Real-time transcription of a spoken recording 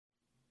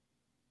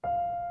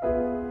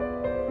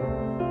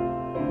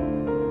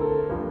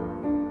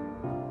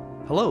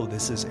Hello,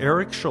 this is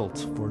Eric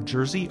Schultz for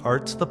Jersey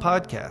Arts the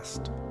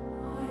Podcast.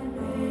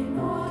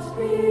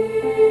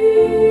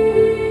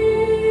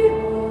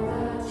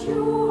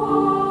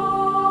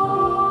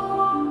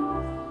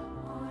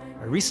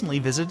 I recently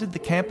visited the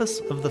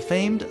campus of the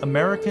famed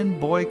American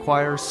Boy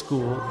Choir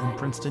School in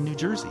Princeton, New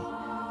Jersey,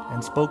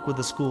 and spoke with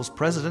the school's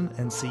president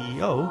and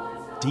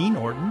CEO, Dean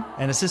Orton,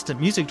 and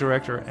assistant music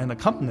director and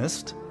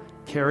accompanist,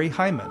 Carrie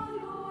Hyman.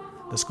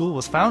 The school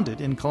was founded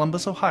in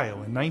Columbus,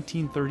 Ohio in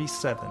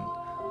 1937,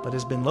 but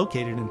has been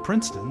located in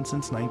Princeton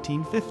since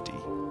 1950.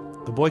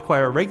 The Boy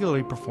Choir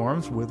regularly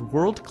performs with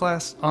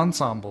world-class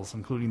ensembles,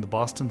 including the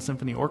Boston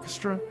Symphony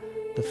Orchestra,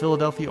 the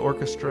Philadelphia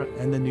Orchestra,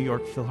 and the New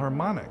York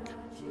Philharmonic.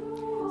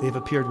 They've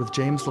appeared with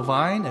James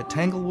Levine at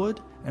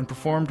Tanglewood and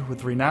performed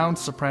with renowned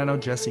soprano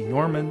Jessie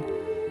Norman,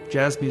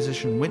 jazz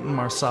musician Wynton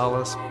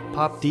Marsalis,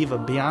 pop diva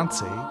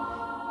Beyoncé,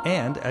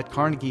 and at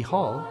Carnegie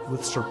Hall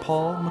with Sir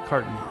Paul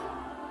McCartney.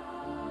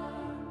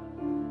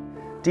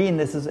 Dean,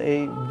 this is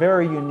a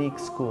very unique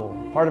school,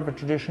 part of a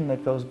tradition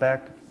that goes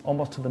back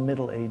almost to the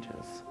Middle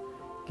Ages.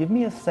 Give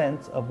me a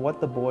sense of what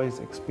the boys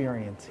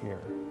experience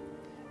here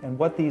and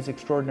what these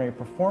extraordinary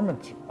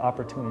performance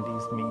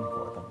opportunities mean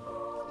for them.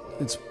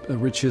 It's a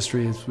rich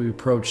history as we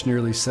approach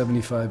nearly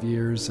 75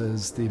 years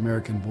as the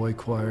American Boy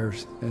Choir.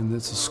 And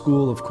it's a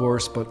school, of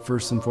course, but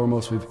first and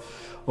foremost, we've,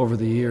 over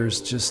the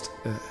years, just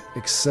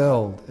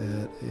excelled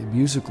at a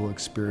musical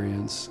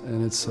experience.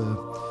 And it's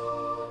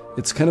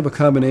kind of a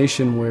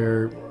combination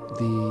where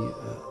the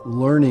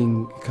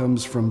learning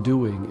comes from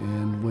doing,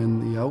 and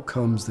when the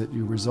outcomes that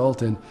you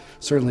result in,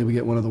 certainly we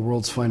get one of the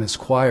world's finest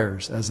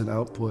choirs as an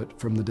output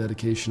from the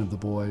dedication of the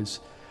boys.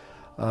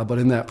 But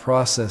in that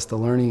process, the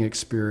learning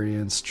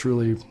experience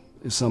truly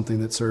is something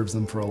that serves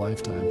them for a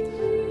lifetime.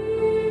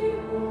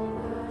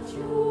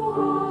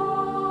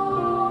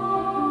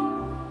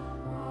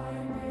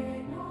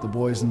 The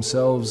boys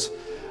themselves,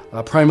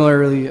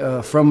 primarily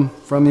from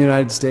the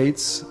United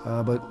States,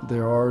 but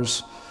there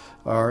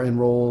are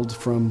enrolled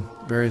from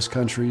various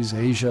countries,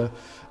 Asia,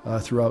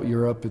 throughout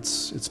Europe.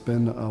 It's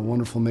been a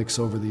wonderful mix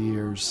over the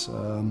years,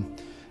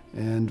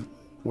 and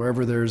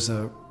wherever there's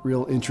a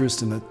real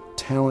interest and a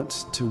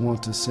talent to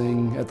want to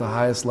sing at the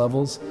highest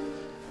levels,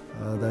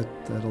 that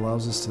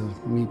allows us to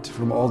meet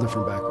from all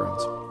different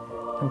backgrounds.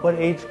 And what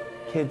age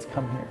kids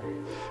come here?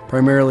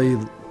 Primarily,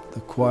 the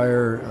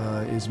choir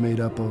is made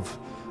up of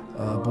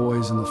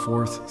boys in the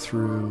 4th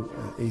through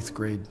 8th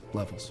grade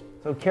levels.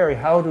 So Carrie,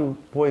 how do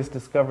boys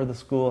discover the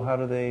school? How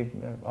do they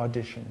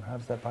audition? How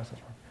does that process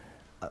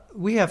work?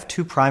 We have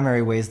two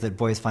primary ways that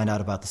boys find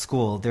out about the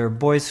school. There are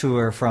boys who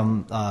are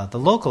from the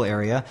local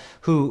area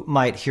who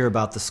might hear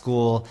about the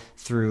school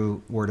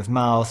through word of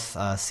mouth,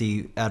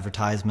 see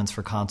advertisements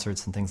for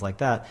concerts and things like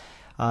that.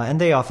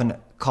 And they often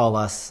call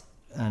us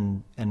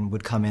and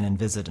would come in and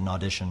visit and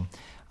audition.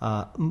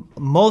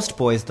 Most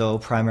boys, though,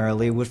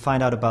 primarily would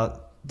find out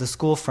about the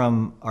school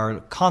from our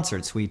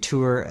concerts. We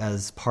tour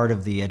as part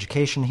of the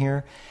education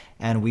here,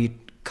 and we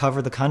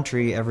cover the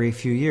country every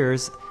few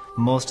years.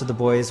 Most of the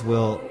boys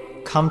will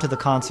come to the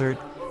concert,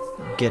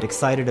 get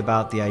excited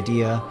about the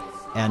idea,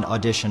 and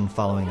audition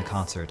following the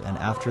concert. And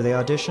after they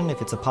audition,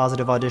 if it's a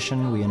positive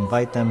audition, we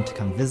invite them to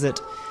come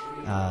visit.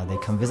 They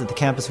come visit the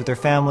campus with their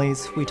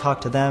families. We talk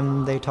to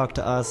them, they talk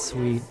to us.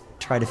 We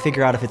try to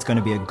figure out if it's going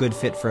to be a good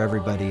fit for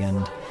everybody,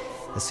 and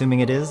assuming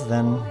it is,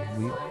 then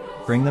we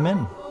bring them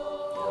in.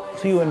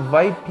 So you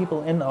invite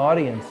people in the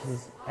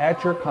audiences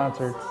at your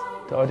concerts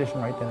to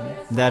audition right then and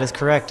there? That is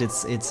correct.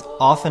 It's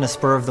often a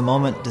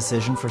spur-of-the-moment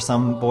decision for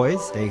some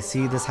boys. They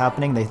see this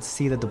happening, they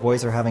see that the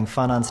boys are having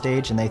fun on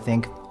stage, and they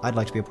think, I'd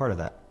like to be a part of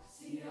that.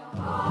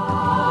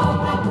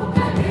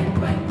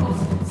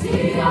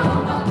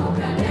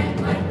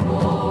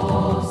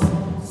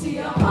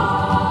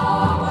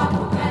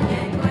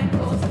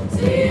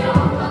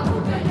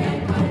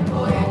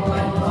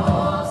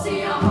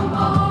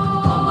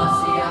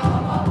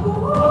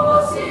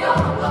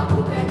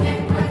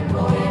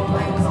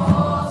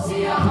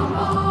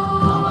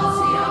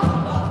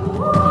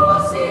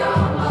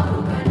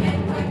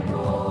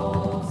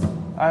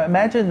 I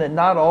imagine that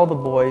not all the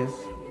boys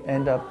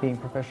end up being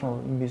professional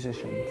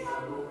musicians.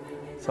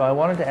 So I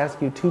wanted to ask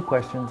you two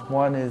questions.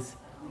 One is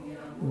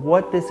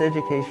what this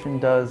education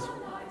does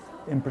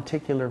in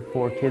particular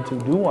for kids who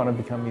do want to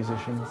become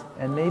musicians,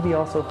 and maybe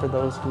also for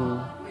those who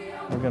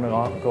are going to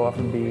go off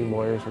and be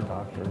lawyers or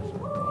doctors.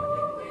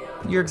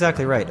 You're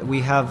exactly right.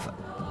 We have,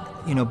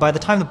 by the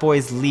time the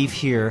boys leave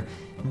here,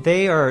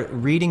 they are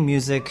reading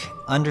music,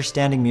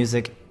 understanding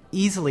music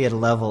easily at a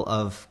level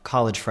of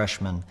college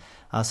freshmen.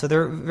 So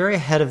they're very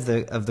ahead of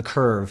the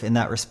curve in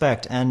that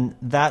respect, and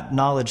that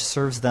knowledge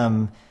serves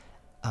them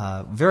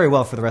very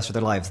well for the rest of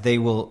their lives. They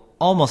will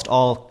almost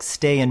all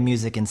stay in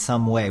music in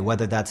some way,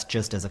 whether that's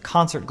just as a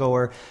concert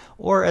goer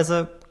or as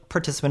a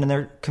participant in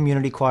their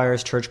community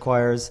choirs, church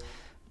choirs,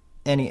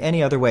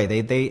 any other way.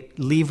 They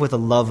leave with a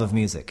love of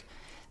music.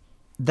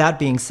 That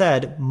being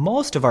said,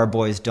 most of our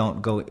boys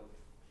don't go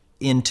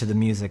into the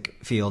music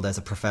field as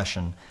a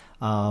profession.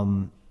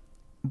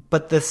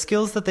 But the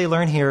skills that they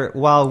learn here,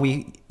 while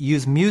we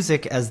use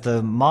music as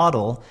the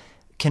model,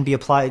 can be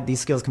applied.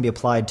 These skills can be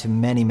applied to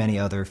many, many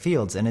other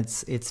fields, and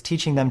it's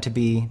teaching them to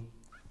be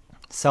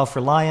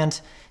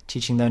self-reliant,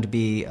 teaching them to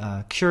be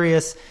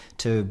curious,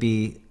 to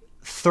be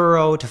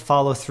thorough, to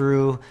follow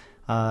through.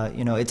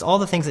 It's all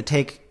the things that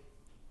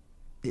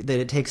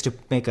it takes to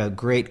make a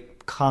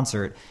great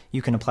concert.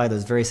 You can apply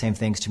those very same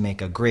things to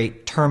make a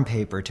great term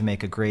paper, to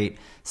make a great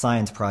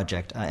science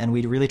project, and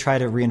we really try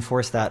to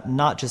reinforce that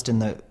not just in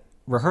the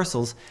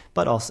rehearsals,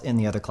 but also in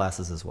the other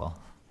classes as well.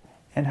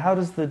 And how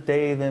does the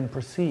day then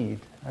proceed?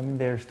 I mean,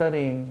 they're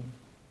studying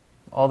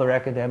all their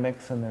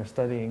academics and they're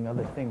studying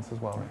other things as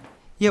well, right?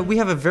 Yeah, we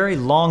have a very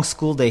long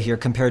school day here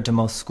compared to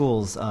most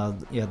schools.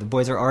 The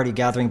boys are already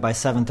gathering by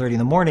 7:30 in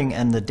the morning,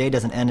 and the day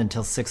doesn't end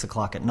until 6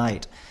 o'clock at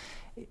night.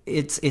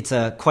 It's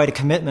quite a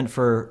commitment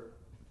for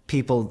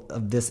people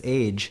of this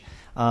age,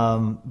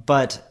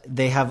 but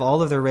they have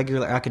all of their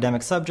regular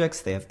academic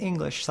subjects. They have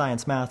English,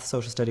 science, math,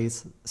 social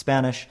studies,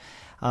 Spanish,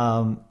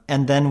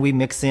 and then we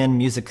mix in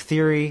music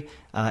theory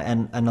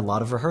and a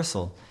lot of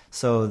rehearsal.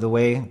 So the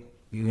way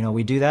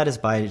we do that is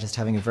by just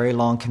having a very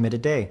long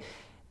committed day.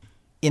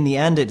 In the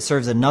end, it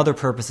serves another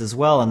purpose as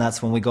well, and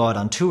that's when we go out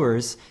on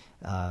tours.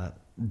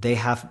 They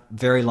have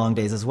very long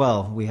days as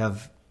well.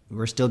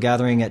 We're still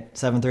gathering at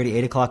 7:30,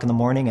 8 o'clock in the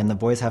morning, and the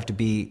boys have to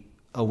be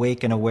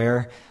awake and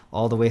aware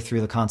all the way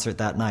through the concert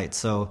that night.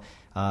 So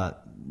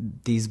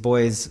these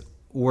boys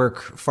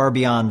work far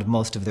beyond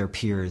most of their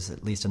peers,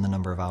 at least in the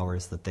number of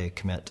hours that they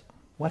commit.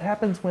 What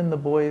happens when the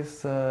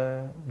boys'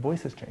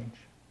 voices change?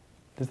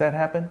 Does that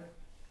happen?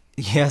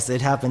 Yes,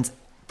 it happens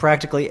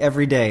practically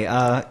every day.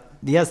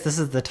 Yes, this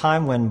is the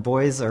time when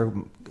boys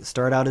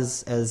start out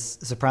as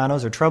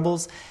sopranos or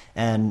trebles,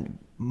 and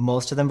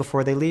most of them,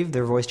 before they leave,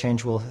 their voice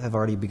change will have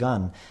already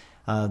begun.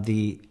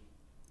 The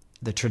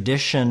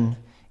tradition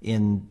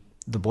in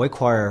the boy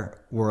choir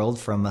world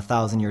from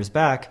 1,000 years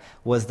back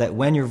was that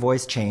when your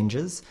voice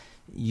changes,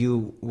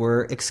 you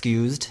were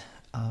excused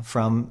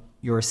from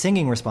your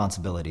singing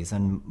responsibilities,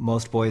 and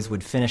most boys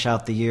would finish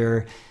out the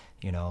year,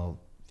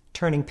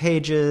 turning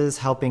pages,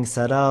 helping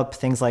set up,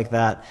 things like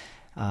that.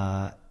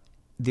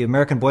 The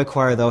American Boy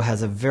Choir, though,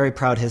 has a very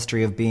proud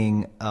history of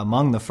being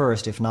among the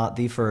first, if not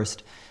the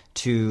first,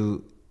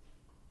 to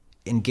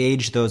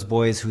engage those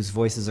boys whose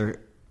voices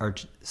are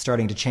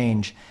starting to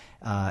change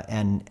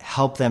and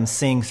help them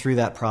sing through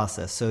that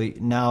process. So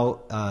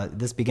now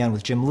this began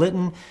with Jim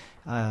Litton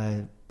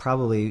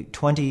probably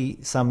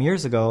 20-some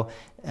years ago,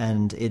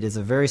 and it is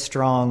a very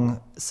strong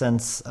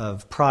sense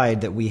of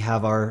pride that we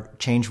have our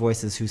change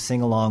voices who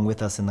sing along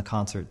with us in the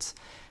concerts.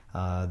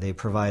 They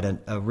provide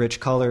a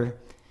rich color,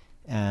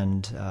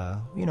 and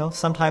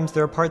sometimes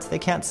there are parts they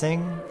can't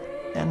sing,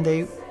 and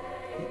they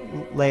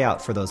lay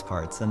out for those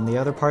parts. And the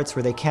other parts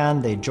where they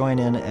can, they join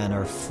in and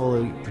are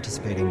fully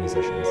participating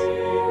musicians.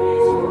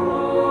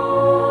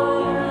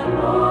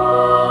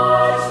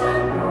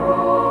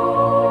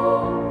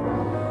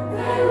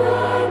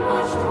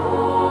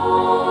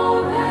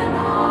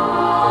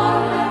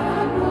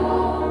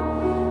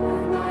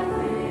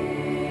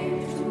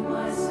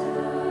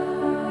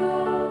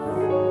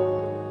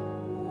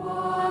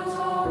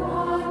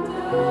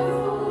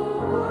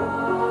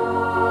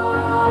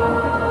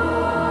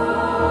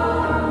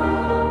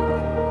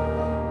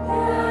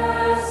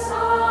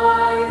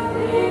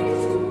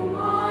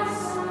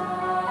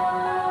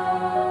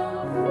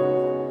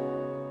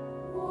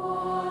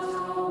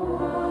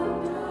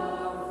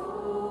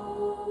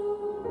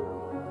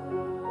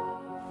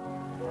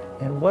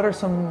 And what are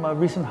some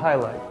recent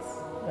highlights,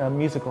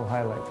 musical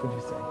highlights, would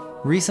you say?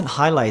 Recent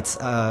highlights,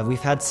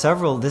 we've had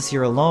several this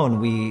year alone.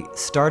 We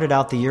started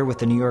out the year with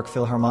the New York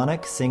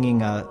Philharmonic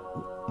singing an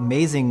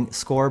amazing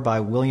score by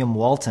William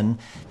Walton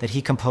that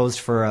he composed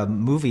for a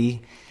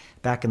movie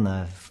back in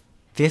the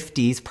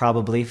 50s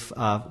probably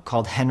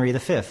called Henry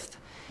V.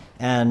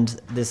 And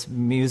this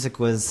music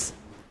was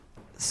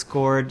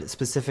scored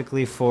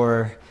specifically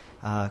for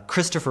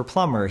Christopher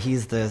Plummer.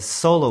 He's the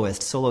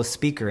solo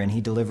speaker, and he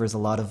delivers a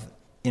lot of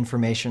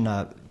information,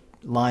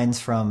 lines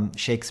from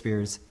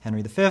Shakespeare's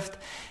Henry V,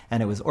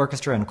 and it was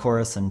orchestra and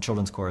chorus and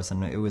children's chorus,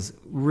 and it was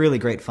really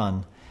great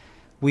fun.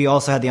 We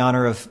also had the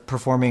honor of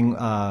performing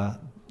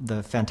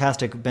the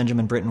fantastic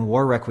Benjamin Britten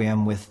War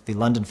Requiem with the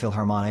London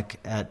Philharmonic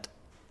at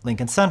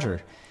Lincoln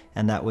Center,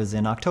 and that was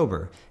in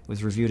October. It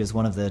was reviewed as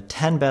one of the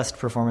 10 best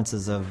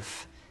performances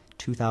of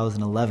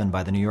 2011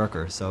 by The New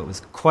Yorker, so it was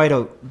quite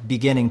a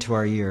beginning to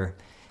our year,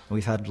 and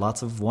we've had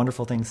lots of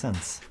wonderful things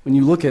since. When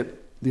you look at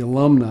the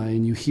alumni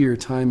and you hear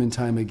time and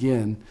time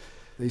again,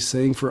 they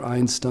sang for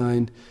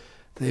Einstein,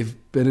 they've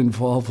been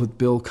involved with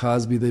Bill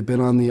Cosby, they've been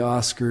on the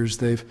Oscars,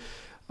 they've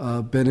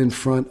been in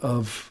front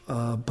of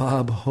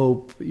Bob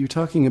Hope. You're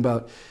talking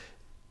about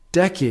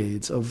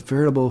decades of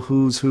veritable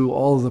who's who,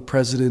 all of the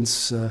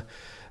presidents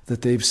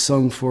that they've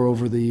sung for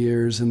over the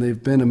years, and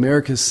they've been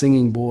America's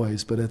singing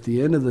boys. But at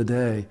the end of the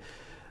day,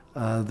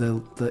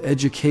 the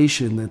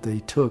education that they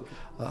took,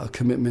 a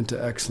commitment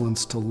to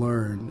excellence to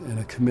learn, and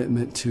a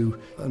commitment to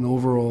an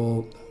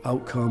overall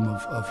outcome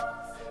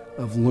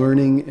of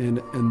learning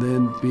and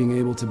then being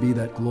able to be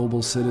that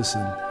global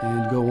citizen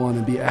and go on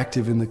and be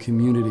active in the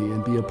community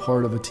and be a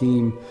part of a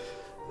team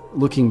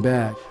looking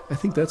back, I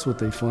think that's what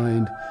they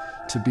find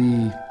to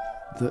be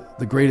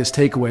the greatest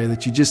takeaway,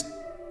 that you just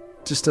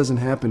doesn't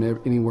happen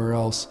anywhere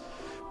else.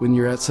 When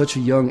you're at such a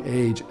young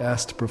age,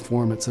 asked to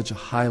perform at such a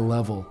high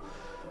level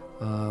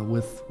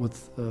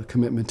with a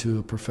commitment to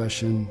a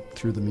profession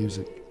through the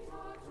music.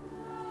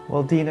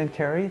 Well, Dean and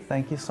Carrie,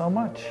 thank you so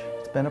much.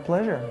 It's been a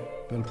pleasure.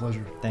 Been a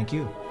pleasure. Thank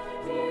you.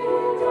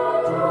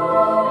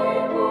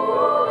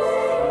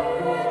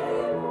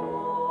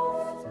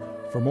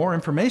 For more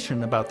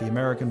information about the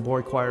American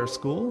Boy Choir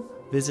School,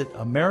 visit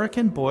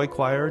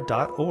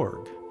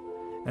AmericanBoyChoir.org.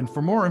 And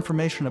for more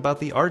information about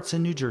the arts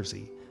in New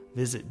Jersey,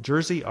 visit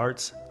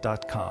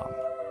JerseyArts.com.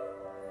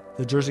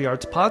 The Jersey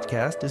Arts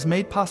Podcast is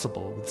made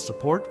possible with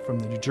support from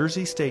the New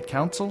Jersey State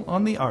Council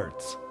on the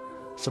Arts,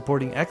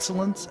 supporting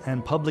excellence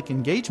and public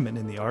engagement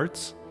in the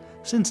arts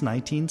since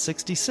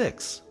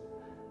 1966.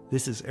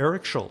 This is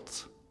Eric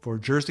Schultz for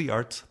Jersey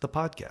Arts, the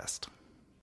podcast.